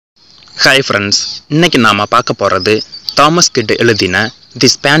Hi friends, இன்னைக்கு நாம் பார்க்க போகிறது தாமஸ் கிட் எழுதின தி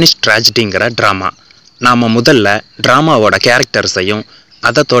ஸ்பானிஷ் ட்ராஜடிங்கிற ட்ராமா. நாம் முதல்ல ட்ராமாவோட கேரக்டர்ஸையும்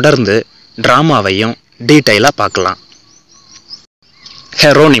அதை தொடர்ந்து ட்ராமாவையும் டீட்டெயிலாக பார்க்கலாம்.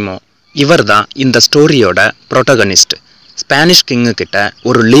 ஹெரோனிமோ இவர் தான் இந்த ஸ்டோரியோட ப்ரோட்டகனிஸ்ட். ஸ்பானிஷ் கிங்குக்கிட்ட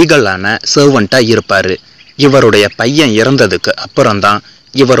ஒரு லீகலான சர்வெண்ட்டாக இருப்பார். இவருடைய பையன் இறந்ததுக்கு அப்புறம்தான்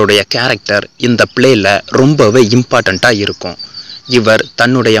இவருடைய கேரக்டர் இந்த பிளேயில் ரொம்பவே இம்பார்ட்டண்ட்டாக இருக்கும். இவர்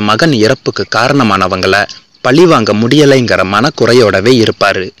தன்னுடைய மகன் இறப்புக்கு காரணமானவங்களை பழிவாங்க முடியலைங்கிற மனக்குறையோடவே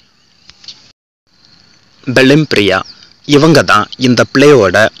இருப்பார். பெலிம்பிரியா இவங்க தான் இந்த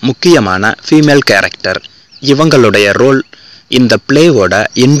பிளேவோட முக்கியமான ஃபீமேல் கேரக்டர். இவங்களுடைய ரோல் இந்த பிளேவோட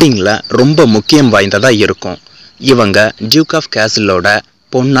எண்டிங்கில் ரொம்ப முக்கியம் வாய்ந்ததாக இருக்கும். இவங்க டியூக் ஆஃப் கேசிலோட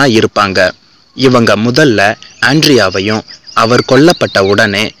பொண்ணாக இருப்பாங்க. இவங்க முதல்ல ஆண்ட்ரியாவையும் அவர் கொல்லப்பட்ட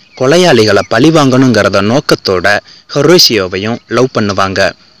உடனே கொலையாளிகளை பழிவாங்கணுங்கிறத நோக்கத்தோட ஹொரேஷியோவையும் லவ் பண்ணுவாங்க.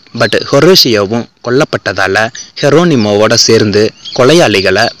 பட் ஹொரேஷியோவும் கொல்லப்பட்டதால் ஹெரோனிமோவோட சேர்ந்து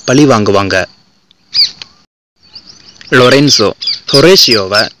கொலையாளிகளை பழிவாங்குவாங்க. லொரென்சோ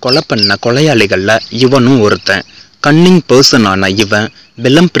ஹொரேஷியோவை கொலை பண்ண கொலையாளிகளில் இவனும் ஒருத்தன். கன்னிங் பர்சனான இவன்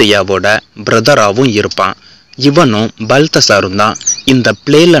பெலம்பிரியாவோட பிரதராகவும் இருப்பான். இவனும் பால்தசாரும் தான் இந்த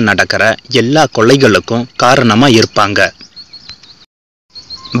பிளேல நடக்கிற எல்லா கொலைகளுக்கும் காரணமாக இருப்பாங்க.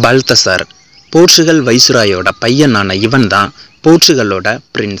 பால்தசார் போர்ச்சுகல் வைஸ்ராயோட பையனான இவன் தான் போர்ச்சுகலோட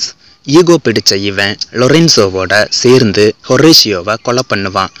பிரின்ஸ். ஈகோ பிடிச்ச இவன் லொரென்சோவோட சேர்ந்து ஹொரேஷியோவை கொலை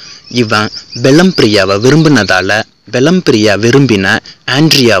பண்ணுவான். இவன் பெலம்பிரியாவை விரும்பினதால பெலம்பிரியா விரும்பின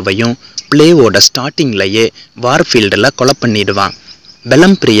ஆண்ட்ரியாவையும் பிளேவோட ஸ்டார்டிங்லேயே வார்ஃபீல்டில் கொலை பண்ணிடுவான்.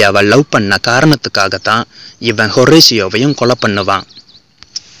 பெலம்பிரியாவை லவ் பண்ண காரணத்துக்காகத்தான் இவன் ஹொரேஷியோவையும் கொலை பண்ணுவான்.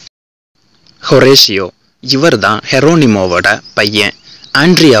 ஹொரேஷியோ இவர் தான் ஹெரோனிமோவோட பையன்.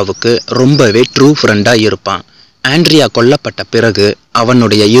 ஆண்ட்ரியாவுக்கு ரொம்பவே ட்ரூ ஃப்ரெண்டாக இருப்பான். ஆண்ட்ரியா கொல்லப்பட்ட பிறகு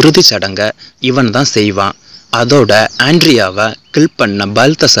அவனுடைய இறுதி சடங்கை இவன் தான் செய்வான். அதோட ஆண்ட்ரியாவை கில் பண்ண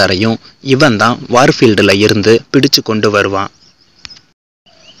பால்தசாரையும் இவன் தான் வார்ஃபீல்டில் இருந்து பிடிச்சு கொண்டு வருவான்.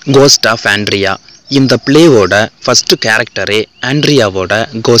 கோஸ்ட் ஆஃப் ஆண்ட்ரியா இந்த பிளேவோட ஃபஸ்ட்டு கேரக்டரே ஆண்ட்ரியாவோட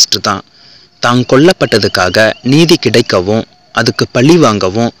கோஸ்ட் தான். தான் கொல்லப்பட்டதுக்காக நீதி கிடைக்கவும் அதுக்கு பழி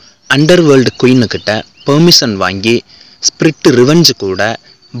வாங்கவும் அண்டர்வேர்ல்டு குயினுக்கிட்ட பெர்மிஷன் வாங்கி ஸ்பிரிட் ரிவெஞ்ச் கூட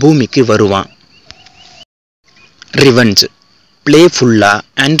பூமிக்கு வருவான். ரிவெஞ்ச் பிளே ஃபுல்லாக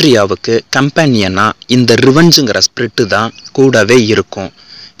ஆண்ட்ரியாவுக்கு கம்பேனியனாக இந்த ரிவெஞ்சுங்கிற ஸ்பிரிட்டு தான் கூடவே இருக்கும்.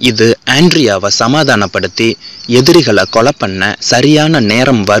 இது ஆண்ட்ரியாவை சமாதானப்படுத்தி எதிரிகளை கொலை பண்ண சரியான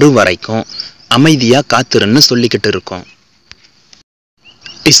நேரம் வரும் வரைக்கும் அமைதியாக காத்துருன்னு சொல்லிக்கிட்டு இருக்கும்.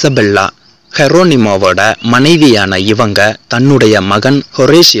 இசபெல்லா ஹெரோனிமோவோட மனைவியான இவங்க தன்னுடைய மகன்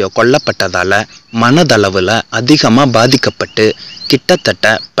ஹொரேஷியோ கொல்லப்பட்டதால் மனதளவில் அதிகமாக பாதிக்கப்பட்டு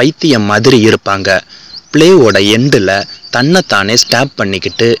கிட்டத்தட்ட பைத்தியம் மாதிரி இருப்பாங்க. பிளேவோட எண்டில் தன்னைத்தானே ஸ்டாப்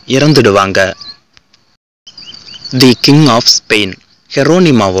பண்ணிக்கிட்டு இறந்துடுவாங்க. தி கிங் ஆஃப் ஸ்பெயின்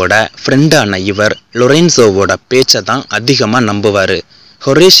ஹெரோனிமாவோட ஃப்ரெண்டான இவர் லொரென்சோவோட பேச்சை தான் அதிகமாக நம்புவார்.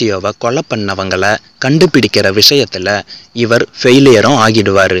 ஹொரேஷியோவை கொலை பண்ணவங்களை கண்டுபிடிக்கிற விஷயத்தில் இவர் ஃபெயிலியரும்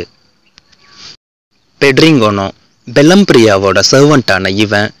ஆகிடுவார். பெட்ரிங்கோனோ பெலம்பிரியாவோட சர்வெண்ட்டான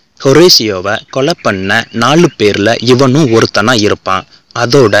இவன் ஹொரேஷியோவை கொலை பண்ண 4 பேரில் இவனும் ஒருத்தனாக இருப்பான்.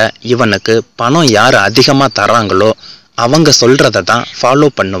 அதோட இவனுக்கு பணம் யார் அதிகமாக தராங்களோ அவங்க சொல்கிறத தான் ஃபாலோ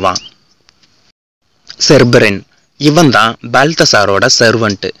பண்ணுவான். செர்பரின் இவன் தான் பால்தசாரோட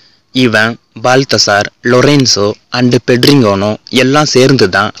சர்வெண்ட்டு. இவன் பால்தசார், லொரென்சோ அண்டு பெட்ரிங்கோனோ எல்லாம் சேர்ந்து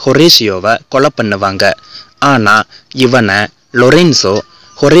தான் ஹொரேஷியோவை கொலை பண்ணுவாங்க. ஆனால் இவனை லொரென்சோ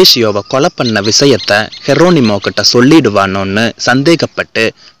ஹொரேஷியோவை கொலை பண்ண விஷயத்த ஹெரோனிமோ கிட்ட சொல்லிடுவானோன்னு சந்தேகப்பட்டு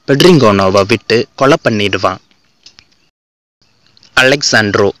பெட்ரிங்கோனோவை விட்டு கொலை பண்ணிடுவான்.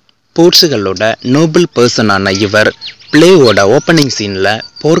 அலெக்சாண்ட்ரோ போர்ச்சுகலோட நோபல் பர்சனான இவர் பிளேவோட ஓப்பனிங் சீனில்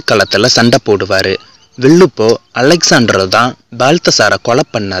போர்க்களத்தில் சண்டை போடுவார். வில்லுப்போ அலெக்சாண்ட்ரோ தான் பால்தசாரை கொலை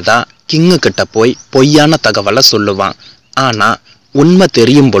பண்ணதா கிங்கு கிட்ட போய் பொய்யான தகவலை சொல்லுவான். ஆனால் உண்மை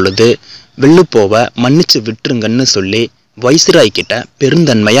தெரியும் பொழுது வில்லுப்போவை மன்னிச்சு விட்டுருங்கன்னு சொல்லி வைஸ்ராய் கிட்ட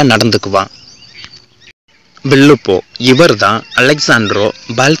பெருந்தன்மையாக நடந்துக்குவான். வில்லுப்போ இவர் தான் அலெக்சாண்ட்ரோ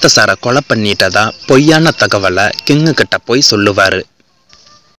பால்தசாரை கொலை பண்ணிட்டதா பொய்யான தகவலை கிங்கு கிட்ட போய் சொல்லுவார்.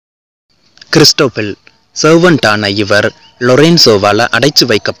 கிறிஸ்டோபல் சர்வெண்ட்டான இவர் லொரென்சோவால் அடைச்சு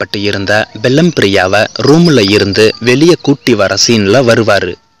வைக்கப்பட்டு இருந்த பெலம்பிரியாவை ரூமில் இருந்து வெளியே கூட்டி வர சீனில்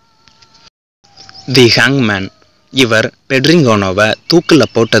வருவார். தி ஹேங்மேன் இவர் பெட்ரிங்கோனோவை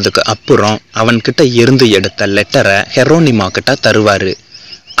தூக்கில் போட்டதுக்கு அப்புறம் அவன்கிட்ட இருந்து எடுத்த லெட்டரை ஹெரோனிமா கிட்ட தருவார்.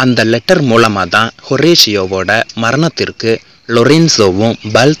 அந்த லெட்டர் மூலமாக தான் ஹொரேஷியோவோட மரணத்திற்கு லொரென்சோவும்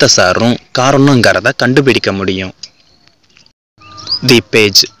பால்தசாரும் காரணங்கிறத கண்டுபிடிக்க முடியும். தி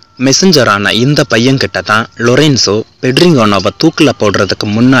பேஜ் மெசஞ்சரான இந்த பையன்கிட்ட தான் லொரென்சோ பெட்ரிங்கோனோவை தூக்கில் போடுறதுக்கு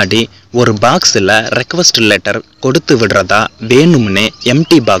முன்னாடி ஒரு பாக்ஸில் ரெக்வஸ்ட் லெட்டர் கொடுத்து விடுறதா வேணும்னே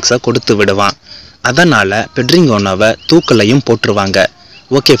எம்டி பாக்ஸை கொடுத்து விடுவான். அதனால் பெட்ரிங்கோனாவை தூக்கலையும் போட்டுருவாங்க.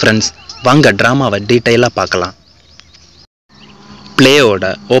 ஓகே ஃப்ரெண்ட்ஸ், வாங்க ட்ராமாவை டீட்டெயிலாக பார்க்கலாம். பிளேயோட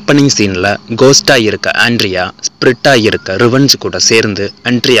ஓப்பனிங் சீனில் கோஸ்டாக இருக்க ஆண்ட்ரியா ஸ்பிரிட்டாக இருக்க ரிவெஞ்ச் கூட சேர்ந்து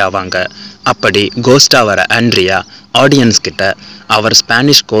என்ட்ரி ஆவாங்க. அப்படி கோஸ்டாக வர ஆண்ட்ரியா ஆடியன்ஸ் கிட்ட அவர்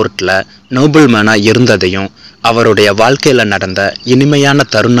ஸ்பானிஷ் கோர்ட்டில் நோபல் மேனாக இருந்ததையும் அவருடைய வாழ்க்கையில் நடந்த இனிமையான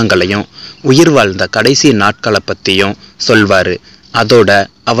தருணங்களையும் உயிர் வாழ்ந்த கடைசி நாட்களை பற்றியும் சொல்வார். அதோட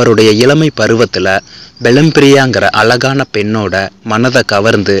அவருடைய இளமை பருவத்தில் பெலம்பிரியாங்கிற அழகான பெண்ணோட மனதை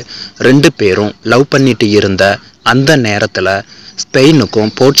கவர்ந்து 2 பேரும் லவ் பண்ணிட்டு இருந்த அந்த நேரத்தில்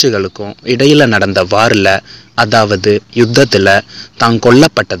ஸ்பெயினுக்கும் போர்ச்சுகலுக்கும் இடையில் நடந்த வாரில், அதாவது யுத்தத்தில் தான்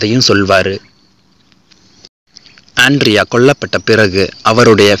கொல்லப்பட்டதையும் சொல்வார். ஆண்ட்ரியா கொல்லப்பட்ட பிறகு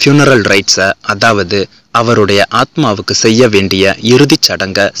அவருடைய ஃபியூனரல் ரைட்ஸை, அதாவது அவருடைய ஆத்மாவுக்கு செய்ய வேண்டிய இறுதிச்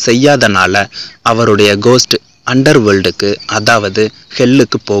சடங்கை செய்யாதனால அவருடைய கோஸ்ட் அண்டர்வேர்ல்டுக்கு, அதாவது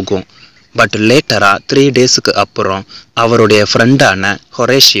ஹெல்லுக்கு போகும். பட் லேட்டராக 3 டேஸுக்கு அப்புறம் அவருடைய ஃப்ரெண்டான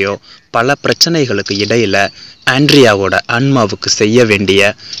ஹொரேஷியோ பல பிரச்சனைகளுக்கு இடையில் ஆண்ட்ரியாவோட ஆன்மாவுக்கு செய்ய வேண்டிய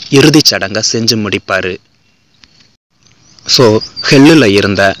இறுதிச் சடங்கை செஞ்சு முடிப்பார். ஸோ ஹெல்லில்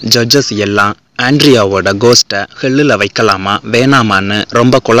இருந்த ஜட்ஜஸ் எல்லாம் ஆண்ட்ரியாவோட கோஸ்ட்டை ஹெல்லில் வைக்கலாமா வேணாமான்னு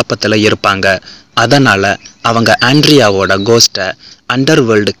ரொம்ப குழப்பத்தில் இருப்பாங்க. அதனால் அவங்க ஆண்ட்ரியாவோட கோஸ்ட்டை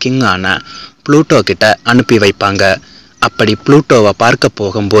அண்டர்வேர்ல்டு கிங்கான ப்ளூட்டோ கிட்ட அனுப்பி வைப்பாங்க. அப்படி ப்ளூட்டோவை பார்க்க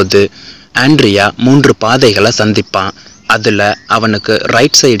போகும்போது ஆண்ட்ரியா 3 பாதைகளை சந்திப்பான். அதில் அவனுக்கு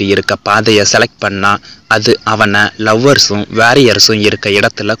ரைட் சைடு இருக்க பாதையை செலக்ட் பண்ணால் அது அவனை லவ்வர்ஸும் வேரியர்ஸும் இருக்க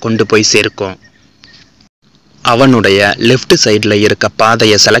இடத்துல கொண்டு போய் சேர்க்கும். அவனுடைய லெஃப்ட் சைடில் இருக்க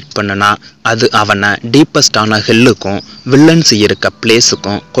பாதையை செலக்ட் பண்ணுனா அது அவனை டீப்பஸ்டான ஹெல்லுக்கும் வில்லன்ஸ் இருக்க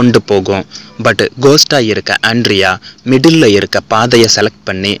பிளேஸுக்கும் கொண்டு போகும். பட் கோஸ்டாக இருக்க ஆண்ட்ரியா மிடில் இருக்க பாதையை செலக்ட்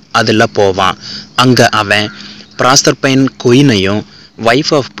பண்ணி அதில் போவான். அங்கே அவன் ப்ராசர்பைன் குயினையும்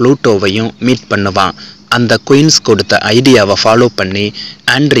வைஃப் ஆஃப் ப்ளூட்டோவையும் மீட் பண்ணுவான். அந்த குயின்ஸ் கொடுத்த ஐடியாவை ஃபாலோ பண்ணி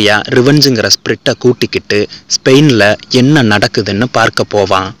ஆண்ட்ரியா ரிவெஞ்சுங்கிற ஸ்பிரிட்டை கூட்டிக்கிட்டு ஸ்பெயினில் என்ன நடக்குதுன்னு பார்க்க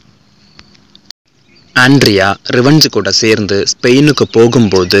போவான். ஆண்ட்ரியா ரிவெஞ்சு கூட சேர்ந்து ஸ்பெயினுக்கு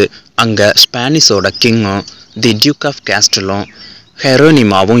போகும்போது அங்கே ஸ்பானிஷோட கிங்கும் தி டியூக் ஆஃப் கேஸ்டலும்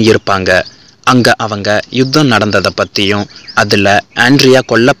ஹெரோனிமாவும் இருப்பாங்க. அங்கே அவங்க யுத்தம் நடந்ததை பற்றியும் அதில் ஆண்ட்ரியா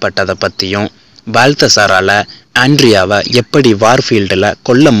கொல்லப்பட்டதை பற்றியும் பால்தசாரால் ஆண்ட்ரியாவை எப்படி வார்ஃபீல்டில்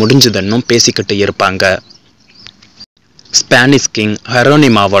கொல்ல முடிஞ்சுதுன்னும் பேசிக்கிட்டு இருப்பாங்க. ஸ்பானிஷ் கிங்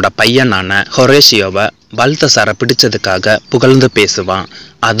ஹெரோனிமாவோட பையனான ஹொரேஷியோவை பால்தசாரை பிடிச்சதுக்காக புகழ்ந்து பேசுவான்.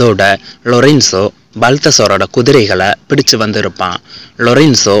 அதோட லொரென்சோ பால்தசாரோட குதிரைகளை பிடிச்சு வந்திருப்பான்.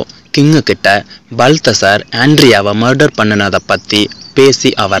 லொரென்சோ கிங்கு கிட்ட பால்தசார் ஆண்ட்ரியாவை மர்டர் பண்ணினதை பற்றி பேசி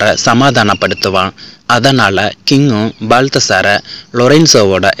அவரை சமாதானப்படுத்துவான். அதனால் கிங்கும் பால்தசாரை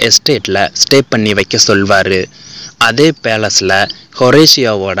லொரென்சோவோட எஸ்டேட்டில் ஸ்டே பண்ணி வைக்க சொல்வார். அதே பேலஸில்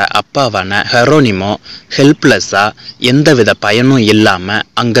ஹொரேஷியோவோட அப்பாவான ஹெரோனிமோ ஹெல்ப்லெஸ்ஸாக எந்தவித பயனும் இல்லாமல்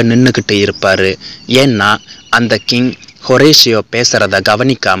அங்கே நின்றுக்கிட்டு இருப்பார். ஏன்னா அந்த கிங் ஹொரேஷியோ பேசுகிறத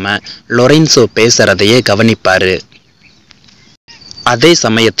கவனிக்காமல் லொரென்சோ பேசுகிறதையே கவனிப்பார். அதே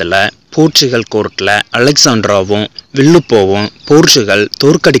சமயத்தில் போர்ச்சுகல் கோர்ட்டில் அலெக்சாண்ட்ராவும் வில்லுப்போவும் போர்ச்சுகல்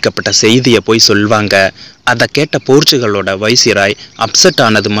தோற்கடிக்கப்பட்ட செய்தியை போய் சொல்வாங்க. அதை கேட்ட போர்ச்சுகலோட வைசிராய் அப்செட்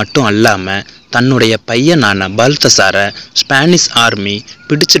ஆனது மட்டும் அல்லாமல் தன்னுடைய பையனான பால்தசாரை ஸ்பானிஷ் ஆர்மி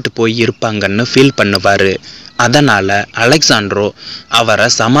பிடிச்சிட்டு போய் இருப்பாங்கன்னு ஃபீல் பண்ணுவார். அதனால் அலெக்சாண்ட்ரோ அவரை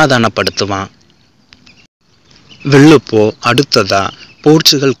சமாதானப்படுத்துவான். வில்லுப்போ அடுத்ததா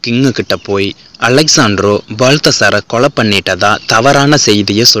போர்ச்சுகல் கிங்கு கிட்ட போய் அலெக்சாண்ட்ரோ பால்தசாரை கொலை பண்ணிட்டதா தவறான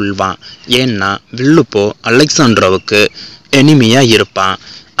செய்தியை சொல்வான். ஏன்னா வில்லுப்போ அலெக்சாண்ட்ரோவுக்கு எனிமியாக இருப்பான்.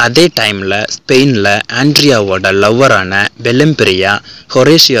 அதே டைமில் ஸ்பெயினில் ஆண்ட்ரியாவோட லவ்வரான பெலம்பிரியா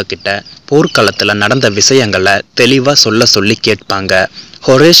ஹொரேஷியோ கிட்ட போர்க்களத்தில் நடந்த விஷயங்களை தெளிவாக சொல்லி கேட்பாங்க.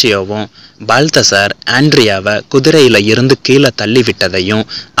 ஹொரேஷியோவும் பால்தசார் ஆண்ட்ரியாவை குதிரையில் இருந்து கீழே தள்ளி விட்டதையும்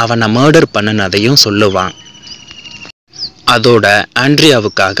அவனை மர்டர் பண்ணினதையும் சொல்லுவான். அதோட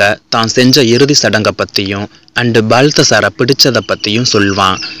ஆண்ட்ரியாவுக்காக தான் செஞ்ச இறுதி சடங்கை பற்றியும் அண்டு பால்தசாரை பிடிச்சதை பற்றியும்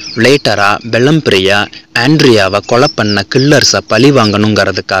சொல்வான். லேட்டராக பெலம்பிரியா ஆண்ட்ரியாவை கொலை பண்ண கில்லர்ஸை பழி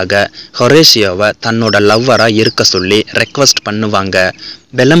வாங்கணுங்கிறதுக்காக ஹொரேஷியோவை தன்னோட லவ்வராக இருக்க சொல்லி ரெக்வஸ்ட் பண்ணுவாங்க.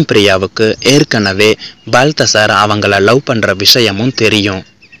 பெலம்பிரியாவுக்கு ஏற்கனவே பால்தசார் அவங்கள லவ் பண்ணுற விஷயமும் தெரியும்.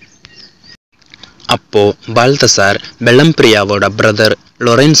 அப்போது பால்தசார் பெலம்பிரியாவோட பிரதர்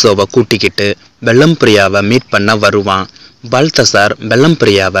லொரென்சோவை கூட்டிக்கிட்டு பெலம்பிரியாவை மீட் பண்ண வருவான். பால்தசார்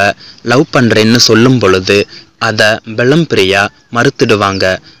பெலம்பிரியாவை லவ் பண்ணுறேன்னு சொல்லும் பொழுது அதை பெலம்பிரியா மறுத்துடுவாங்க.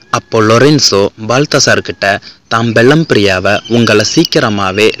 அப்போ லொரென்சோ பால்தசார்கிட்ட தாம் பெலம்பிரியாவை உங்களை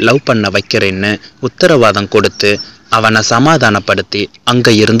சீக்கிரமாகவே லவ் பண்ண வைக்கிறேன்னு உத்தரவாதம் கொடுத்து அவனை சமாதானப்படுத்தி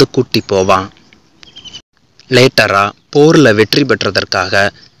அங்க இருந்து கூட்டி போவான். லேட்டரா போர்ல வெற்றி பெற்றதற்காக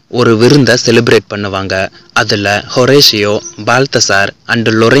ஒரு விருந்தை செலிப்ரேட் பண்ணுவாங்க. அதுல ஹொரேஷியோ, பால்தசார் அண்ட்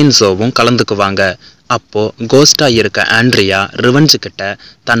லொரென்சோவும் கலந்துக்குவாங்க. அப்போ கோஸ்டா இருக்க ஆண்ட்ரியா ரிவெஞ்ச் கிட்ட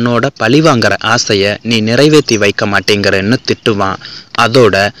தன்னோட பழிவாங்கிற ஆசைய நீ நிறைவேற்றி வைக்க மாட்டேங்கிறன்னு திட்டுவான்.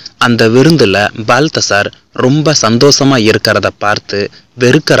 அதோட அந்த விருந்துல பால்தசார் ரொம்ப சந்தோஷமா இருக்கிறத பார்த்து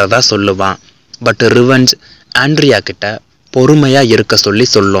வெறுக்கிறதா சொல்லுவான். பட் ரிவெஞ்ச் ஆண்ட்ரியா கிட்ட பொறுமையா இருக்க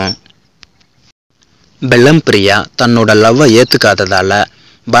சொல்லும். பெல்லம்பிரியா தன்னோட லவ்வை ஏத்துக்காததால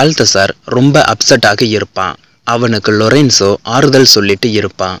பால்தசார் ரொம்ப அப்செட் ஆகி இருப்பான். அவனுக்கு லொரென்சோ ஆறுதல் சொல்லிட்டு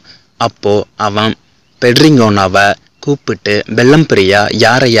இருப்பான். அப்போ அவன் பெட்ரிங்கோனாவை கூப்பிட்டு பெல்லம்பிரியா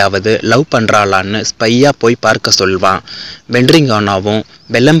யாரையாவது லவ் பண்றாளான்னு ஸ்பையா போய் பார்க்க சொல்வான். பெட்ரிங்கோனாவும்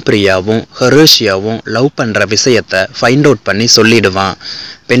பெல்லம்பிரியாவும் ஹொரேஷியோவும் லவ் பண்ற விஷயத்த ஃபைண்ட் அவுட் பண்ணி சொல்லிடுவான்.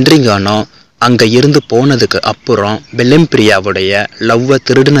 பெட்ரிங்கோனோ அங்க இருந்து போனதுக்கு அப்புறம் பெல்லம்பிரியாவுடைய லவ்வை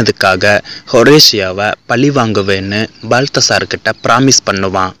திருடினதுக்காக ஹொரேஷியோவை பழி வாங்குவேன்னு பால்தசார்கிட்ட ப்ராமிஸ்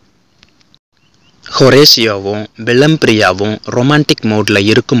பண்ணுவான். ஹொரேஷியோவும் பெல்லம்பிரியாவும் ரொமான்டிக் மூட்ல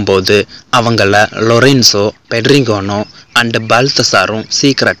இருக்கும்போது அவங்கள லொரென்சோ, பெட்ரிங்கோனோ அண்ட் பால்தசாரும்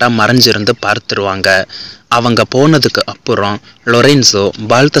சீக்கிரட்டா மறைஞ்சிருந்து பார்த்துருவாங்க. அவங்க போனதுக்கு அப்புறம் லொரென்சோ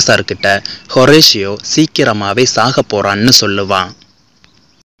பால்தசார்கிட்ட ஹொரேஷியோ சீக்கிரமாவே சாக போறான்னு சொல்லுவான்.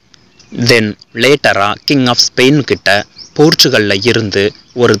 தென் லேட்டரா கிங் ஆஃப் ஸ்பெயின் கிட்ட போர்ச்சுகல்ல இருந்து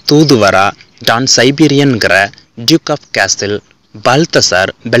ஒரு தூதுவரா டான் சைபீரியன்கிற டியூக் ஆஃப் கேசில்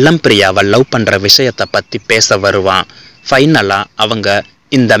பால்தசார் பெல்லம்பிரியாவை லவ் பண்ற விஷயத்தை பத்தி பேச வருவான். ஃபைனலா அவங்க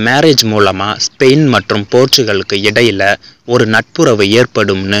இந்த மேரேஜ் மூலமா ஸ்பெயின் மற்றும் போர்ச்சுகலுக்கு இடையில ஒரு நட்புறவு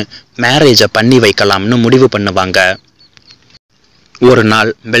ஏற்படும்னு மேரேஜை பண்ணி வைக்கலாம்னு முடிவு பண்ணுவாங்க. ஒரு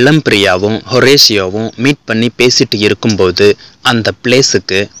நாள் பெல்லம்பிரியாவும் ஹொரேஷியோவும் மீட் பண்ணி பேசிட்டு இருக்கும்போது அந்த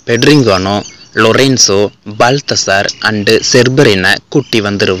பிளேஸுக்கு பெட்ரிங்கோனோ, லொரென்சோ, பால்தசார் அண்டு செர்பரினை கூட்டி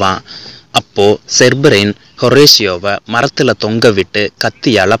வந்துடுவான். அப்போ செர்பரின் ஹொரேஷியோவை மரத்துல தொங்க விட்டு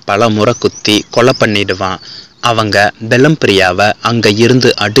கத்தியால பல முறை குத்தி கொலை பண்ணிடுவான். அவங்க பெல்லம்பிரியாவை அங்க இருந்து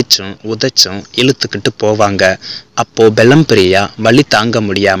அடிச்சும் உதைச்சும் இழுத்துக்கிட்டு போவாங்க. அப்போ பெல்லம்பிரியா வலி தாங்க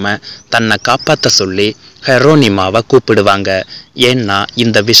முடியாம தன்னை காப்பாற்ற சொல்லி ஹெரோனிமாவை கூப்பிடுவாங்க. ஏன்னா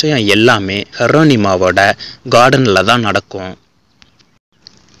இந்த விஷயம் எல்லாமே ஹெரோனிமாவோட கார்டன்ல தான் நடக்கும்.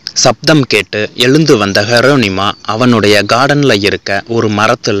 சப்தம் கேட்டு எழுந்து வந்த ஹெரோனிமா அவனுடைய கார்டன்ல இருக்க ஒரு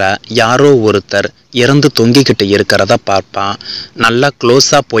மரத்துல யாரோ ஒருத்தர் இறந்து தொங்கிக்கிட்டு இருக்கிறத பார்ப்பான். நல்லா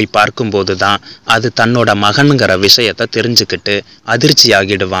க்ளோஸா போய் பார்க்கும்போது தான் அது தன்னோட மகனுங்கிற விஷயத்த தெரிஞ்சுக்கிட்டு அதிர்ச்சி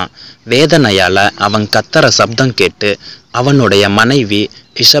ஆகிடுவான். வேதனையால அவன் கத்துற சப்தம் கேட்டு அவனுடைய மனைவி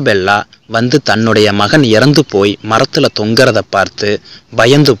இசபெல்லா வந்து தன்னுடைய மகன் இறந்து போய் மரத்துல தொங்குறத பார்த்து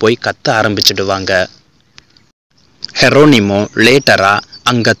பயந்து போய் கத்த ஆரம்பிச்சிடுவாங்க. ஹெரோனிமோ லேட்டரா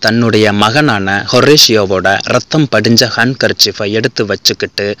அங்க தன்னுடைய மகனான ஹொரேஷியோவோட ரத்தம் படிஞ்ச ஹேண்ட்கர்ச்சீஃபை எடுத்து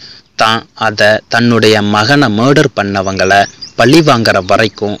வச்சுக்கிட்டு தான் அதை தன்னுடைய மகனை மர்டர் பண்ணவங்களை பழி வாங்குற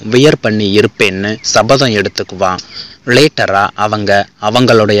வரைக்கும் வியர் பண்ணி இருப்பேன்னு சபதம் எடுத்துக்குவான். லேட்டரா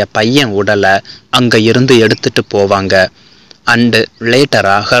அவங்களுடைய பையன் உடலை அங்க இருந்து எடுத்துட்டு போவாங்க. அண்டு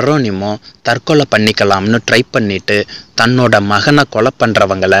லேட்டரா ஹெரோனிமோ தற்கொலை பண்ணிக்கலாம்னு ட்ரை பண்ணிட்டு தன்னோட மகனை கொலை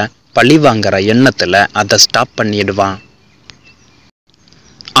பண்றவங்களை பழி வாங்குற எண்ணத்துல அதை ஸ்டாப் பண்ணிடுவான்.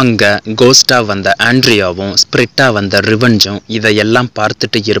 அங்க கோஸ்டா வந்த ஆண்ட்ரியாவும் ஸ்பிரிட்டா வந்த ரிவெஞ்சும் இதையெல்லாம்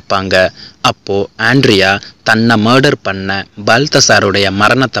பார்த்துட்டு இருப்பாங்க. அப்போ ஆண்ட்ரியா தன்னை மர்டர் பண்ண பால்தசாருடைய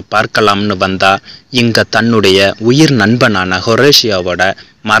மரணத்தை பார்க்கலாம்னு வந்தா இங்க தன்னுடைய உயிர் நண்பனான ஹொரேஷியோவோட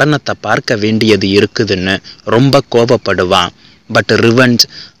மரணத்தை பார்க்க வேண்டியது இருக்குதுன்னு ரொம்ப கோபப்படுவான். பட் ரிவெஞ்ச்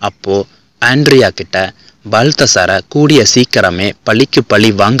அப்போ ஆண்ட்ரியா கிட்ட பால்தசாரை கூடிய சீக்கிரமே பழிக்கு பழி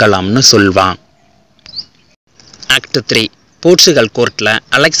வாங்கலாம்னு சொல்வான். ஆக்ட் 3. போர்ச்சுகல் கோர்ட்ல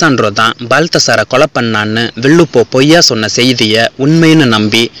அலெக்சாண்ட்ரோ தான் பால்தசாரை கொலை பண்ணான்னு வில்லுப்போ பொய்யா சொன்ன செய்தியை உண்மைன்னு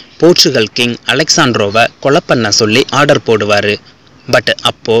நம்பி போர்ச்சுகல் கிங் அலெக்சாண்ட்ரோவை கொலை பண்ண சொல்லி ஆர்டர் போடுவாரு. பட்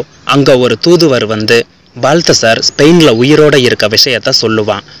அப்போ அங்க ஒரு தூதுவர் வந்து பால்தசார் ஸ்பெயின்ல உயிரோட இருக்க விஷயத்த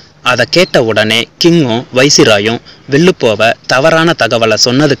சொல்லுவான். அதை கேட்ட உடனே கிங்கும் வைசிராயும் வில்லுப்போவை தவறான தகவலை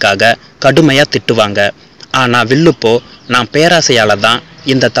சொன்னதுக்காக கடுமையா திட்டுவாங்க. ஆனா வில்லுப்போ நான் பேராசையால தான்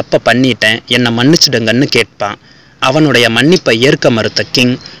இந்த தப்பை பண்ணிட்டேன், என்னை மன்னிச்சிடுங்கன்னு கேட்பான். அவனுடைய மன்னிப்பை ஏற்க மறுத்த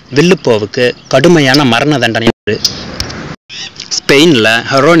கிங் வில்லுப்போவுக்கு கடுமையான மரண தண்டனை. ஸ்பெயின்ல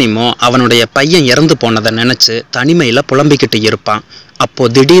ஹெரோனிமோ அவனுடைய பையன் இறந்து போனதை நினைச்சு தனிமையில புலம்பிக்கிட்டு இருப்பான். அப்போ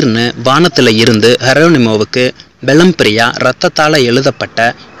திடீர்னு வானத்துல இருந்து ஹெரோனிமோவுக்கு பெல்லம்பிரியா ரத்தத்தால எழுதப்பட்ட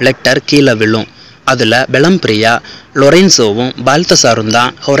லெட்டர் கீழே விழும். அதுல பெல்லம்பிரியா லொரென்சோவும் பால்தசாரும்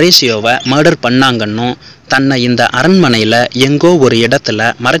தான் ஹொரேஷியோவை மர்டர் பண்ணாங்கன்னும் தன்னை இந்த அரண்மனையில எங்கோ ஒரு இடத்துல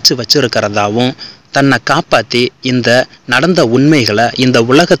மறைச்சு வச்சிருக்கிறதாவும் தன்னை காப்பாற்றி இந்த நடந்த உண்மைகளை இந்த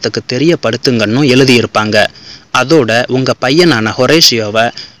உலகத்துக்கு தெரியப்படுத்துங்கன்னு எழுதியிருப்பாங்க. அதோட உங்கள் பையனான ஹொரேஷியோவை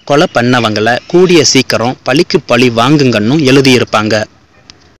கொலை பண்ணவங்களை கூடிய சீக்கிரம் பழிக்கு பழி வாங்குங்கன்னு எழுதியிருப்பாங்க.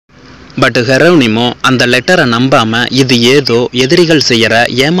 பட் ஹெரோனிமோ அந்த லெட்டரை நம்பாமல் இது ஏதோ எதிரிகள் செய்கிற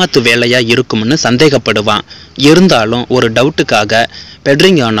ஏமாத்து வேலையாக இருக்கும்னு சந்தேகப்படுவான். இருந்தாலும் ஒரு டவுட்டுக்காக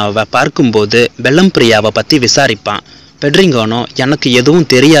பெட்ரிங்கானோவை பார்க்கும்போது பெலம்பிரியாவை பற்றி விசாரிப்பான். பெட்ரிங்கானோ எனக்கு எதுவும்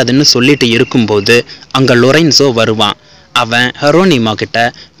தெரியாதுன்னு சொல்லிட்டு இருக்கும்போது அங்கே லொரென்சோ வருவான். அவன் ஹெரோனிமோ கிட்ட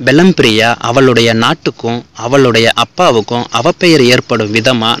பெலம்பிரியா அவளுடைய நாட்டுக்கும் அவளுடைய அப்பாவுக்கும் அவப்பெயர் ஏற்படும்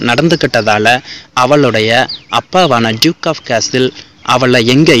விதமாக நடந்துக்கிட்டதால அவளுடைய அப்பாவான டியூக் ஆஃப் கேசில் அவளை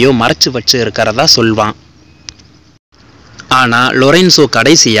எங்கேயோ மறைச்சு வச்சு இருக்கிறதா சொல்வான். ஆனால் லொரென்சோ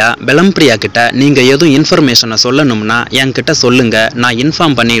கடைசியாக பெலம்பிரியா கிட்ட நீங்கள் எதுவும் இன்ஃபர்மேஷனை சொல்லணும்னா என்கிட்ட சொல்லுங்கள், நான்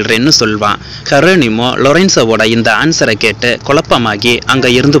இன்ஃபார்ம் பண்ணிடுறேன்னு சொல்வான். ஹெரோனிமோ லொரென்சோவோட இந்த ஆன்சரை கேட்டு குழப்பமாகி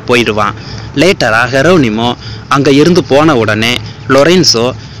அங்கே இருந்து போயிடுவான். லேட்டராக ஹெரோனிமோ அங்கே இருந்து போன உடனே லொரென்சோ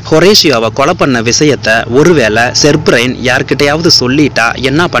ஹொரேஷியோவை கொலை பண்ண விஷயத்தை ஒருவேளை செர்ப்ரைன் யார்கிட்டையாவது சொல்லிட்டா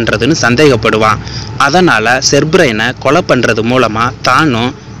என்ன பண்ணுறதுன்னு சந்தேகப்படுவான். அதனால் செர்ப்ரைனை கொலை பண்ணுறது மூலமாக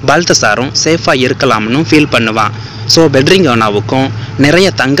தானும் பால்தசாரும் சேஃபாக இருக்கலாம்னு ஃபீல் பண்ணுவான். ஸோ பெட்ரிங்கானோவுக்கும் நிறைய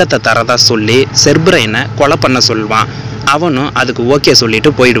தங்கத்தை தரதா சொல்லி செர்ப்ரைனை கொலை பண்ண சொல்வான். அவனும் அதுக்கு ஓகே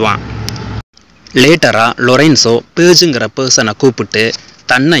சொல்லிட்டு போயிடுவான். லேட்டராக லொரென்சோ பேஜுங்கிற பர்சனை கூப்பிட்டு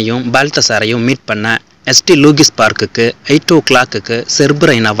தன்னையும் பால்தசாரையும் மீட் பண்ண எஸ்டி லூகிஸ் பார்க்குக்கு 8 o'clock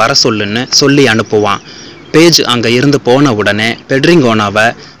செர்ப்ரைனை வர சொல்லுன்னு சொல்லி அனுப்புவான். பேஜ் அங்கே இருந்து போன உடனே பெட்ரிங்கானோவை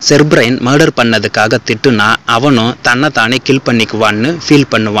செர்ப்ரைன் மர்டர் பண்ணதுக்காக திட்டுனா அவனும் தன்னை தானே கில் பண்ணிக்குவான்னு ஃபீல்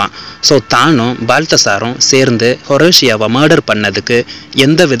பண்ணுவான். ஸோ தானும் பால்தசாரும் சேர்ந்து ஹொரேஷியோவை மர்டர் பண்ணதுக்கு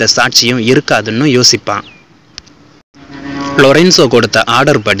எந்தவித சாட்சியும் இருக்காதுன்னு யோசிப்பான். லொரென்சோ கொடுத்த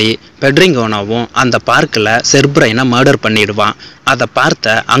ஆர்டர் படி பெட்ரிங்கானோவும் அந்த பார்க்கில் செர்ப்ரைனை மர்டர் பண்ணிடுவான். அதை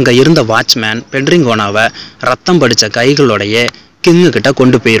பார்த்த அங்கே இருந்த வாட்ச்மேன் பெட்ரிங்கானோவை ரத்தம் படித்த கைகளோடைய கிங்குக்கிட்ட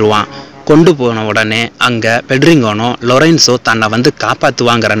கொண்டு போயிடுவான். கொண்டு போன உடனே அங்கே பெட்ரிங்கானோ லொரென்சோ தன்னை வந்து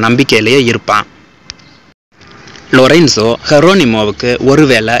காப்பாற்றுவாங்கிற நம்பிக்கையிலேயே இருப்பான். லொரென்சோ ஹெரோனிமோவுக்கு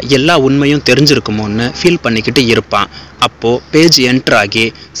ஒருவேளை எல்லா உண்மையும் தெரிஞ்சிருக்குமோன்னு ஃபீல் பண்ணிக்கிட்டு இருப்பான். அப்போது பேஜ் என்ட்ராகி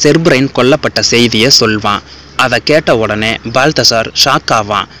செர்ப்ரைன் கொல்லப்பட்ட செய்தியை சொல்வான். அதை கேட்ட உடனே பால்தசார் ஷாக்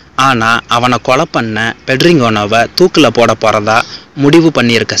ஆவான். ஆனால் அவனை கொலை பண்ண பெட்ரிங்கானோவை தூக்கில் போட போகிறதா முடிவு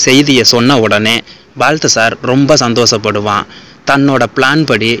பண்ணியிருக்க செய்தியை சொன்ன உடனே பால்தசார் ரொம்ப சந்தோஷப்படுவான். தன்னோட பிளான்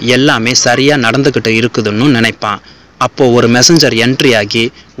படி எல்லாமே சரியாக நடந்துக்கிட்டு இருக்குதுன்னு நினைப்பான். அப்போது ஒரு மெசஞ்சர் என்ட்ரி ஆகி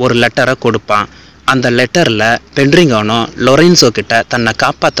ஒரு லெட்டரை கொடுப்பான். அந்த லெட்டரில் பெட்ரிங்கானோ லொரென்சோ கிட்ட தன்னை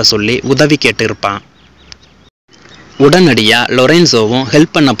காப்பாற்ற சொல்லி உதவி கேட்டிருப்பான். உடனடியாக லொரென்சோவும்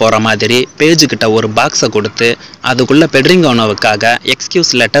ஹெல்ப் பண்ண போகிற மாதிரி பேஜுக்கிட்ட ஒரு பாக்ஸை கொடுத்து அதுக்குள்ளே பெட்ரிங்கானோவுக்காக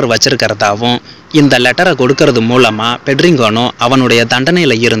எக்ஸ்கியூஸ் லெட்டர் வச்சிருக்கிறதாவும் இந்த லெட்டரை கொடுக்கறது மூலமாக பெட்ரிங்கானோ அவனுடைய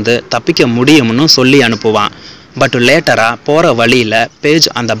தண்டனையில் இருந்து தப்பிக்க முடியும்னு சொல்லி அனுப்புவான். பட் லேட்டராக போகிற வழியில் பேஜ்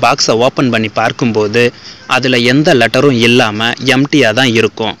அந்த பாக்ஸை ஓப்பன் பண்ணி பார்க்கும்போது அதில் எந்த லெட்டரும் இல்லாமல் எம்டியாக தான்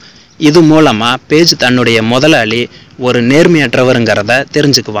இருக்கும். இது மூலமாக பேஜ் தன்னுடைய முதலாளி ஒரு நேர்மையற்றவருங்கிறத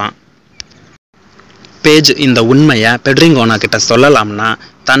தெரிஞ்சுக்குவான். பேஜ் இந்த உண்மையை பெட்ரிங்கானோ கிட்ட சொல்லலாம்னா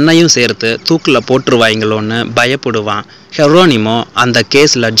தன்னையும் சேர்த்து தூக்கில் போட்டுருவாங்களோன்னு பயப்படுவான். ஹெரோனிமோ அந்த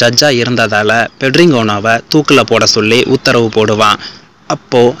கேஸில் ஜட்ஜாக இருந்ததால் பெட்ரிங்கானோவை தூக்கில் போட சொல்லி உத்தரவு போடுவான்.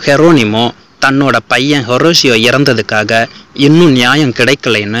 அப்போது ஹெரோனிமோ தன்னோட பையன் ஹொரேஷியோ இறந்ததுக்காக இன்னும் நியாயம்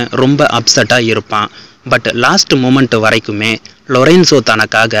கிடைக்கலைன்னு ரொம்ப அப்செட்டாக இருப்பான். பட் லாஸ்ட் மூமெண்ட் வரைக்குமே லொரென்சோ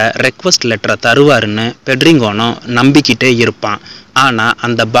தனக்காக ரெக்வஸ்ட் லெட்டரை தருவாருன்னு பெட்ரிங்கானோ நம்பிக்கிட்டே இருப்பான். ஆனால்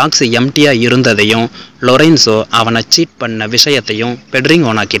அந்த பாக்ஸ் எம்டியாக இருந்ததையும் லொரென்சோ அவனை சீட் பண்ண விஷயத்தையும்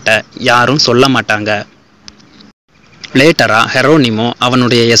பெட்ரிங்கானோ கிட்ட யாரும் சொல்ல மாட்டாங்க. லேட்டராக ஹெரோனிமோ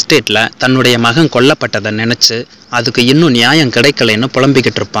அவனுடைய எஸ்டேட்டில் தன்னுடைய மகன் கொல்லப்பட்டதை நினச்சி அதுக்கு இன்னும் நியாயம் கிடைக்கலைன்னு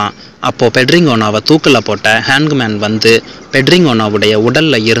புலம்பிக்கிட்டு இருப்பான். அப்போது பெட்ரிங்கானோவை தூக்கில் போட்ட ஹேண்ட்மேன் வந்து பெட்ரிங்கானோவுடைய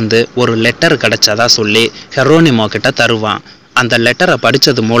உடலில் இருந்து ஒரு லெட்டர் கிடைச்சதா சொல்லி ஹெரோனிமோ கிட்ட தருவான். அந்த லெட்டரை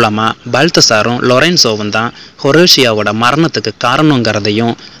படித்தது மூலமாக பால்தசாரும் லொரென்சோவும் தான் ஹொரேஷியோவோட மரணத்துக்கு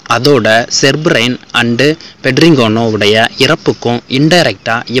காரணங்கிறதையும் அதோட செர்ப்ரைன் அண்டு பெட்ரிங்கானோவுடைய இறப்புக்கும்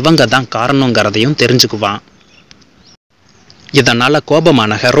இன்டைரக்டாக இவங்க தான் காரணங்கிறதையும் தெரிஞ்சுக்குவான். இதனால்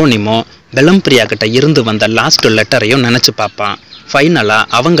கோபமான ஹெரோனிமோ பெலம்பிரியா கிட்ட இருந்து வந்த லாஸ்ட் லெட்டரையும் நினச்சி பார்ப்பான். ஃபைனலாக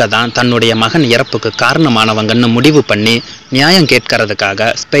அவங்க தான் தன்னுடைய மகன் இறப்புக்கு காரணமானவங்கன்னு முடிவு பண்ணி நியாயம்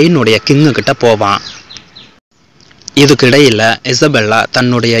கேட்கறதுக்காக ஸ்பெயினுடைய கிங்குக்கிட்ட போவான். இதுக்கிடையில் இசபெல்லா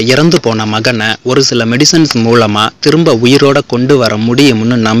தன்னுடைய இறந்து போன மகனை ஒரு சில மெடிசன்ஸ் மூலமாக திரும்ப உயிரோட கொண்டு வர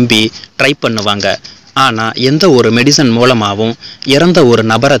முடியும்னு நம்பி ட்ரை பண்ணுவாங்க. ஆனால் எந்த ஒரு மெடிசன் மூலமாகவும் இறந்த ஒரு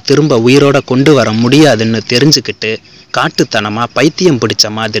நபரை திரும்ப உயிரோட கொண்டு வர முடியாதுன்னு தெரிஞ்சுக்கிட்டு காட்டுத்தனமாக பைத்தியம் பிடிச்ச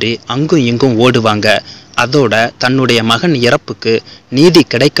மாதிரி அங்கும் இங்கும் ஓடுவாங்க. அதோட தன்னுடைய மகன் இறப்புக்கு நீதி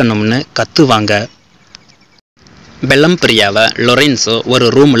கிடைக்கணும்னு கத்துவாங்க. பெல்லம் பிரியாவை லொரென்சோ ஒரு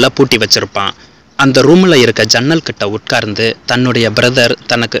ரூமில் பூட்டி வச்சிருப்பான். அந்த ரூமில் இருக்க ஜன்னல் கிட்ட உட்கார்ந்து தன்னுடைய பிரதர்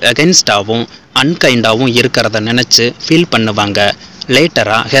தனக்கு அகென்ஸ்டாகவும் அன்கைண்டாகவும் இருக்கிறத நினச்சி ஃபீல் பண்ணுவாங்க.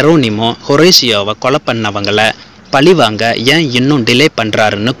 லேட்டராக ஹெரோனிமோ ஹொரேஷியோவை கொலை பண்ணவங்களை பழிவாங்க ஏன் இன்னும் டிலே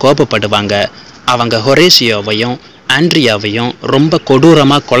பண்ணுறாருன்னு கோபப்படுவாங்க. அவங்க ஹொரேஷியோவையும் ஆண்ட்ரியாவையும் ரொம்ப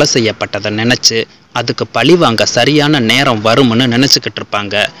கொடூரமாக கொலை செய்யப்பட்டதை நினச்சி அதுக்கு பழிவாங்க சரியான நேரம் வரும்னு நினச்சிக்கிட்டு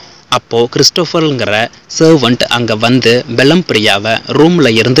இருப்பாங்க. அப்போது கிறிஸ்டோஃபருங்கிற சர்வெண்ட் அங்கே வந்து பெல்லம் பிரியாவை ரூமில்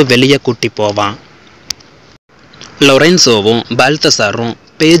இருந்து வெளியே கூட்டி போவான். லொரென்சோவும் பால்தசாரும்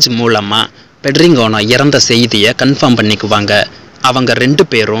பேஜ் மூலமாக பெட்ரிங்கோனோ இறந்த செய்தியை கன்ஃபார்ம் பண்ணிக்குவாங்க. அவங்க 2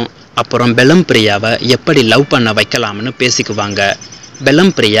 பேரும் அப்புறம் பெல்லம் பிரியாவை எப்படி லவ் பண்ண வைக்கலாம்னு பேசிக்குவாங்க.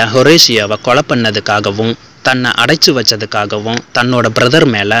 பெல்லம் பிரியா ஹொரேஷியோவை கொலை பண்ணதுக்காகவும் தன்னை அடைச்சி வச்சதுக்காகவும் தன்னோட பிரதர்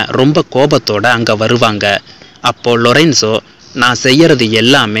மேலே ரொம்ப கோபத்தோடு அங்கே வருவாங்க. அப்போது லொரென்சோ நான் செய்யறது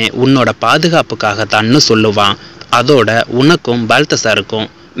எல்லாமே உன்னோட பாதுகாப்புக்காக தான்னு சொல்லுவான். அதோட உனக்கும் பால்தசாருக்கும்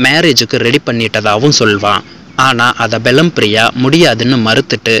மேரேஜுக்கு ரெடி பண்ணிட்டதாகவும் சொல்வான். ஆனால் அதை பெல்லம் பிரியா முடியாதுன்னு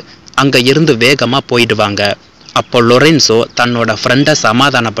மறுத்துட்டு அங்கே இருந்து வேகமாக போயிடுவாங்க. அப்போ லொரென்சோ தன்னோட ஃப்ரெண்டை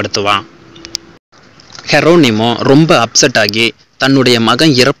சமாதானப்படுத்துவான். ஹெரோனிமோ ரொம்ப அப்செட் ஆகி தன்னுடைய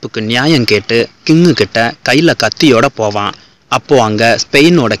மகன் இறப்புக்கு நியாயம் கேட்டு கிங்கு கிட்ட கையில் கத்தியோட போவான். அப்போது அங்கே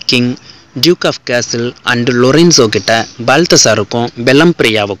ஸ்பெயினோட கிங் டியூக் ஆஃப் கேசில் அண்டு லொரென்சோ கிட்ட பால்தசாருக்கும் பெல்லம்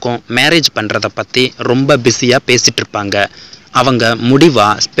பிரியாவுக்கும் மேரேஜ் பண்ணுறதை பற்றி ரொம்ப பிஸியாக பேசிகிட்டு இருப்பாங்க. அவங்க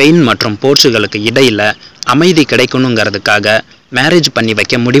முடிவாக ஸ்பெயின் மற்றும் போர்ச்சுகலுக்கு இடையில் அமைதி கிடைக்கணுங்கிறதுக்காக மேரேஜ் பண்ணி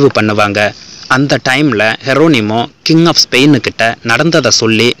வைக்க முடிவு பண்ணுவாங்க. அந்த டைமில் ஹெரோனிமோ கிங் ஆஃப் ஸ்பெயினுக்கிட்ட நடந்ததை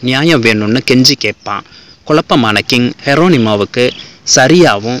சொல்லி நியாயம் வேணும்னு கெஞ்சி கேட்பான். குழப்பமான கிங் ஹெரோனிமோவுக்கு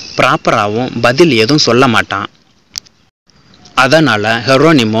சரியாகவும் ப்ராப்பராகவும் பதில் எதுவும் சொல்ல மாட்டான். அதனால்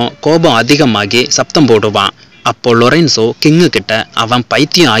ஹெரோனிமோ கோபம் அதிகமாகி சப்தம் போடுவான். அப்போ லொரென்சோ கிங்கு கிட்ட அவன்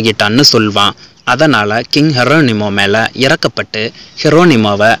பைத்தியம் ஆகிட்டான்னு சொல்வான். அதனால் கிங் ஹெரோனிமோ மேலே இறக்கப்பட்டு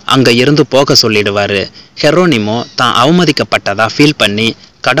ஹெரோனிமோவை அங்கே இருந்து போக சொல்லிடுவார். ஹெரோனிமோ தான் அவமதிக்கப்பட்டதா ஃபீல் பண்ணி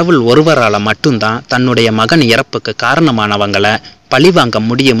கடவுள் ஒருவரால் மட்டும்தான் தன்னுடைய மகன் இறப்புக்கு காரணமானவங்களை பழிவாங்க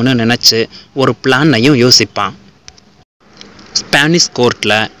முடியும்னு நினச்சி ஒரு பிளானையும் யோசிப்பான். ஸ்பானிஷ்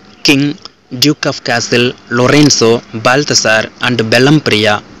கோர்ட்டில் கிங், டியூக் ஆஃப் கேசில், லொரென்சோ, பால்தசார் அண்டு பெல்லம்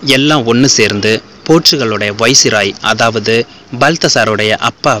பிரியா எல்லாம் ஒன்று சேர்ந்து போர்ச்சுகலுடைய வைசிராய் அதாவது பால்தசாருடைய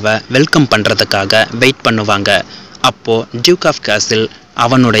அப்பாவை வெல்கம் பண்ணுறதுக்காக வெயிட் பண்ணுவாங்க. அப்போது டியூக் ஆஃப் கேசில்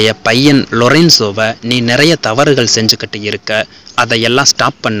அவனுடைய பையன் லொரென்சோவை நீ நிறைய தவறுகள் செஞ்சுக்கிட்டு இருக்க, அதையெல்லாம்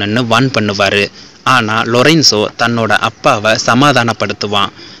ஸ்டாப் பண்ணுன்னு வான் பண்ணுவார். ஆனால் லொரென்சோ தன்னோட அப்பாவை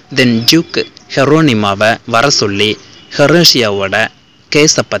சமாதானப்படுத்துவான். தென் டியூக் ஹெரோனிமாவை வர சொல்லி ஹொரேஷியோவோட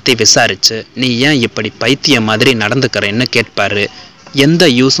கேஸை பற்றி விசாரித்து நீ ஏன் இப்படி பைத்தியம் மாதிரி நடந்துக்கிறேன்னு கேட்பார். எந்த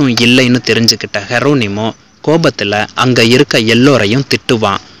யூஸும் இல்லைன்னு தெரிஞ்சுக்கிட்ட ஹெரோனிமோ கோபத்தில் அங்கே இருக்க எல்லோரையும்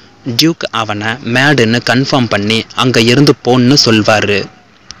திட்டுவான். டியூக் அவனை மேடுன்னு கன்ஃபார்ம் பண்ணி அங்கே இருந்து போன்னு சொல்வார்.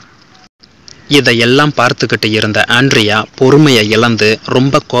 இதையெல்லாம் பார்த்துக்கிட்டு இருந்த ஆண்ட்ரியா பொறுமையை இழந்து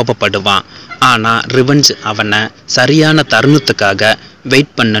ரொம்ப கோபப்படுவான். ஆனால் ரிவெஞ்ச் அவனை சரியான தருணத்துக்காக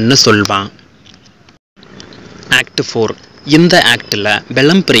வெயிட் பண்ணுன்னு சொல்வான். ஆக்ட் 4. இந்த ஆக்டில்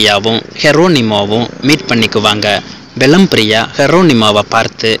பெல்லம் பிரியாவும் ஹெரோனிமோவும் மீட் பண்ணிக்குவாங்க. பெல்லம் பிரியா ஹெரோனிமோவை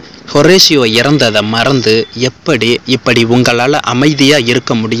பார்த்து ஹொரேஷியோ இறந்ததை மறந்து எப்படி இப்படி உங்களால் அமைதியாக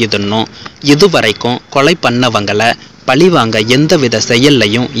இருக்க முடியுதுன்னும் இதுவரைக்கும் கொலை பண்ணவங்களை பழிவாங்க எந்தவித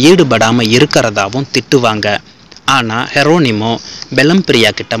செயல்லையும் ஈடுபடாமல் இருக்கிறதாவும் திட்டுவாங்க. ஆனால் ஹெரோனிமோ பெல்லம்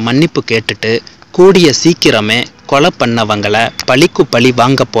பிரியா கிட்ட மன்னிப்பு கேட்டுட்டு கூடிய சீக்கிரமே கொலை பண்ணவங்களை பழிக்கு பழி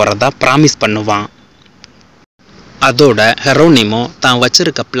வாங்க போகிறதா ப்ராமிஸ் பண்ணுவான். அதோட ஹெரோனிமோ தான்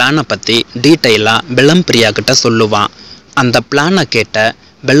வச்சிருக்க பிளானை பற்றி டீட்டெயிலாக பெல்லம் பிரியா கிட்ட சொல்லுவான். அந்த பிளானை கேட்ட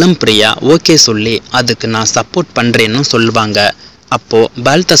பெல்லம் பிரியா ஓகே சொல்லி அதுக்கு நான் சப்போர்ட் பண்ணுறேன்னு சொல்லுவாங்க. அப்போது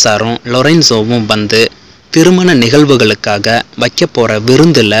பால்தசாரும் லொரென்சோவும் வந்து திருமண நிகழ்வுகளுக்காக வைக்க போகிற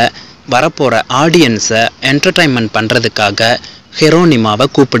விருந்தில் வரப்போகிற ஆடியன்ஸை என்டர்டைன்மெண்ட் பண்ணுறதுக்காக ஹெரோனிமாவை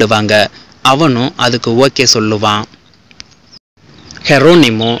கூப்பிடுவாங்க. அவனும் அதுக்கு ஓகே சொல்லுவான்.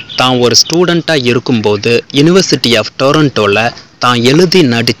 ஹெரோனிமோ தான் ஒரு ஸ்டூடெண்ட்டாக இருக்கும்போது யூனிவர்சிட்டி ஆஃப் டொரண்டோவில் தான் எழுதி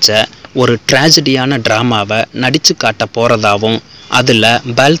நடித்த ஒரு ட்ராஜடியான ட்ராமாவை நடித்து காட்ட போகிறதாவும் அதில்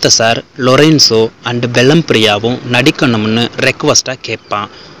பால்தசார், லொரென்சோ அண்டு பெல்லம் பிரியாவும் நடிக்கணும்னு ரெக்வஸ்ட்டாக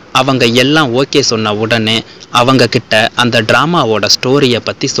கேட்பான். அவங்க எல்லாம் ஓகே சொன்ன உடனே அவங்க கிட்ட அந்த ட்ராமாவோட ஸ்டோரியை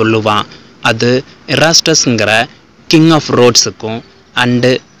பற்றி சொல்லுவான். அது எராஸ்டஸ்ங்கிற கிங் ஆஃப் ரோட்ஸுக்கும்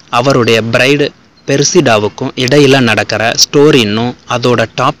அண்டு அவருடைய பிரைடு பெர்சிடாவுக்கும் இடையில் நடக்கிற ஸ்டோரின்னும் அதோட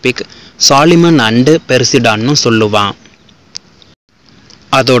டாபிக் சாலிமன் அண்டு பெர்சிடான்னு சொல்லுவான்.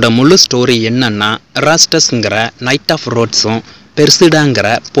 அதோட முழு ஸ்டோரி என்னன்னா எராஸ்டஸ்ங்கிற நைட் ஆஃப் ரோட்ஸும் பெர்சிடாங்கிற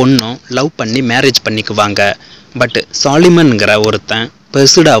பொண்ணும் லவ் பண்ணி மேரேஜ் பண்ணிக்குவாங்க. பட் சாலிமன்கிற ஒருத்தன்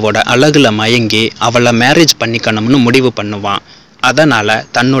பெர்சிடாவோட அழகுல மயங்கி அவளை மேரேஜ் பண்ணிக்கணும்னு முடிவு பண்ணுவான். அதனால்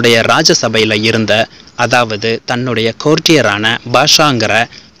தன்னுடைய ராஜசபையில் இருந்த, அதாவது தன்னுடைய கோர்ட்டியரான பாஷாங்கிற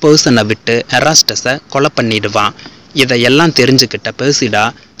பர்சனை விட்டு எராஸ்டஸை கொலை பண்ணிடுவான். இதையெல்லாம் தெரிஞ்சுக்கிட்ட பெர்சிடா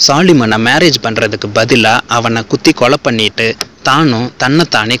சாலிமனை மேரேஜ் பண்ணுறதுக்கு பதிலாக அவனை குத்தி கொலை பண்ணிட்டு தானும்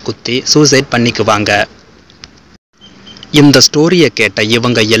தன்னைத்தானே குத்தி சூசைட் பண்ணிக்குவாங்க. இந்த ஸ்டோரியை கேட்ட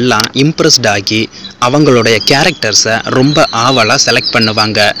இவங்க எல்லாம் இம்ப்ரெஸ்ட் ஆகி அவங்களுடைய கேரக்டர்ஸை ரொம்ப ஆவலாக செலக்ட்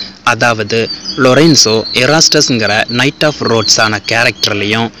பண்ணுவாங்க. அதாவது லொரென்சோ எராஸ்டஸ்ங்கிற நைட் ஆஃப் ரோட்ஸான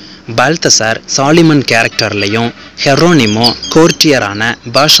கேரக்டர்லேயும், பால்தசார் சாலிமன் கேரக்டர்லேயும், ஹெரோனிமோ கோர்ட்டியரான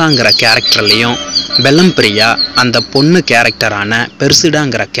பாஷாங்கிற கேரக்டர்லேயும், பெலம்பிரியா அந்த பொண்ணு கேரக்டரான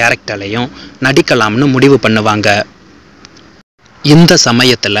பெர்சிடாங்கிற கேரக்டர்லையும் நடிக்கலாம்னு முடிவு பண்ணுவாங்க. இந்த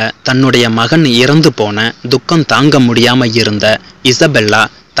சமயத்தில் தன்னுடைய மகன் இறந்து போன துக்கம் தாங்க முடியாமல் இருந்த இசபெல்லா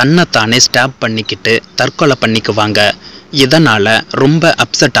தன்னைத்தானே ஸ்டாப் பண்ணிக்கிட்டு தற்கொலை பண்ணிக்குவாங்க. இதனால் ரொம்ப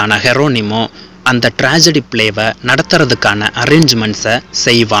அப்செட்டான ஹெரோனிமோ அந்த ட்ராஜடி பிளேவை நடத்துறதுக்கான அரேஞ்ச்மெண்ட்ஸை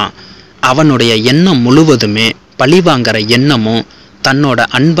செய்வான். அவனுடைய எண்ணம் முழுவதுமே பழிவாங்கிற எண்ணமும் தன்னோட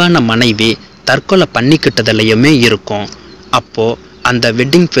அன்பான மனைவி தற்கொலை பண்ணிக்கிட்டதுலையுமே இருக்கும். அப்போது அந்த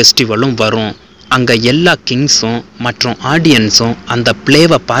வெட்டிங் ஃபெஸ்டிவலும் வரும். அங்கே எல்லா கிங்ஸும் மற்றும் ஆடியன்ஸும் அந்த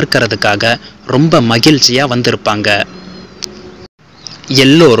பிளேவை பார்க்கறதுக்காக ரொம்ப மகிழ்ச்சியாக வந்திருப்பாங்க.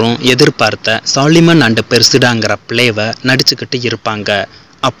 எல்லோரும் எதிர்பார்த்த சாலிமன் அண்ட் பெர்சிடாங்கிற பிளேவை நடிச்சுக்கிட்டு இருப்பாங்க.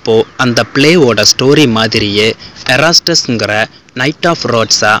 அப்போது அந்த பிளேவோட ஸ்டோரி மாதிரியே எராஸ்டஸ்ங்கிற நைட் ஆஃப்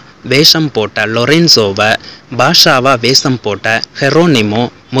ரோட்ஸா வேஷம் போட்ட லொரென்சோவை பாஷாவா வேஷம் போட்ட ஹெரோனிமோ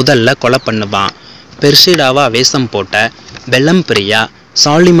முதல்ல கொலை பண்ணுவான். பெர்சிடாவா வேஷம் போட்ட பெலம்பிரியா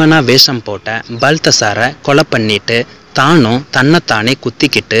சாலிமனா வேஷம் போட்ட பால்தசாரை கொலை பண்ணிட்டு தானும் தன்னைத்தானே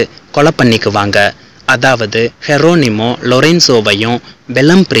குத்திக்கிட்டு கொலை பண்ணிக்குவாங்க. அதாவது ஹெரோனிமோ லொரென்சோவையும்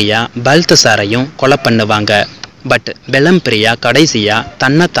பெலம்பிரியா பால்தசாரையும் கொலை பண்ணுவாங்க. பட் பெலம்பிரியா கடைசியாக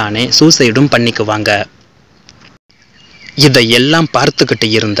தன்னைத்தானே சூசைடும் பண்ணிக்குவாங்க. இதையெல்லாம் பார்த்துக்கிட்டு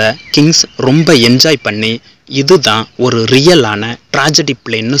இருந்த கிங்ஸ் ரொம்ப என்ஜாய் பண்ணி இதுதான் ஒரு ரியலான ட்ராஜடி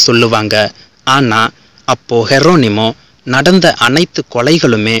பிளேன்னு சொல்லுவாங்க. ஆனால் அப்போது ஹெரோனிமோ நடந்த அனைத்து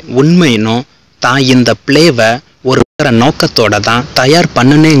கொலைகளுமே உண்மையினும் தான் இந்த பிளேவை ஒரு நோக்கத்தோட தான் தயார்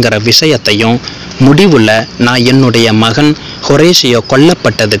பண்ணுனேங்கிற விஷயத்தையும், முடிவில் நான் என்னுடைய மகன் ஹொரேஷியோ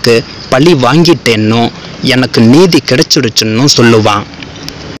கொல்லப்பட்டதுக்கு பழி வாங்கிட்டேன்னும் எனக்கு நீதி கிடைச்சிடுச்சுன்னு சொல்லுவான்.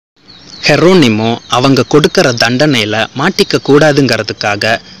 ஹெரோனிமோ அவங்க கொடுக்குற தண்டனையில் மாட்டிக்க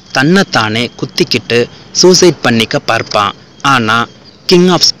கூடாதுங்கிறதுக்காக தன்னைத்தானே குத்திக்கிட்டு சூசைட் பண்ணிக்க பார்ப்பான். ஆனால்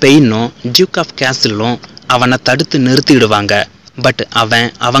கிங் ஆஃப் ஸ்பெயினும் டியூக் ஆஃப் கேசிலும் அவனை தடுத்து நிறுத்திடுவாங்க. பட் அவன்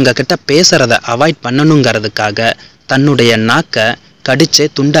அவங்க கிட்ட பேசுகிறத அவாய்ட் பண்ணணுங்கிறதுக்காக தன்னுடைய நாக்கை கடிச்சே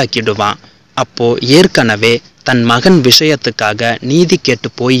துண்டாக்கிடுவான். அப்போது ஏற்கனவே தன் மகன் விஷயத்துக்காக நீதி கேட்டு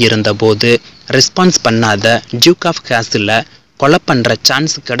போயிருந்த போது ரெஸ்பான்ஸ் பண்ணாத டியூக் ஆஃப் கேசில் கொலை பண்ணுற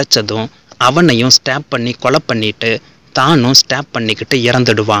சான்ஸ் கிடைச்சதும் அவனையும் ஸ்டாப் பண்ணி கொலை பண்ணிட்டு தானும் ஸ்டாப் பண்ணிக்கிட்டு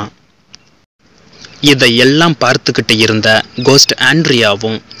இறந்துடுவான். இதையெல்லாம் பார்த்துக்கிட்டு இருந்த கோஸ்ட்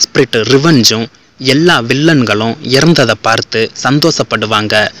ஆண்ட்ரியாவும் ஸ்பிரிட் ரிவெஞ்சும் எல்லா வில்லன்களும் இறந்ததை பார்த்து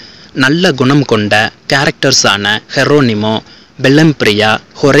சந்தோஷப்படுவாங்க. நல்ல குணம் கொண்ட கேரக்டர்ஸான ஹெரோனிமோ, பெலம்பிரியா,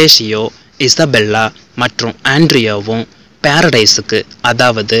 ஹொரேஷியோ, இசபெல்லா மற்றும் ஆண்ட்ரியாவும் பாரடைஸுக்கு,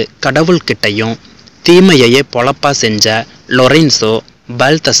 அதாவது கடவுள்கிட்டையும் தீமையையே பொழப்பா செஞ்ச லொரென்சோ,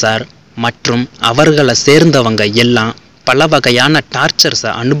 பால்தசார் மற்றும் அவர்களை சேர்ந்தவங்க எல்லாம் பல வகையான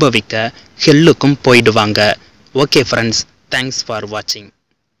டார்ச்சர்ஸை அனுபவிக்க ஹெல்லுக்கும் போயிடுவாங்க. ஓகே ஃப்ரெண்ட்ஸ், தேங்க்ஸ் ஃபார் வாட்சிங்.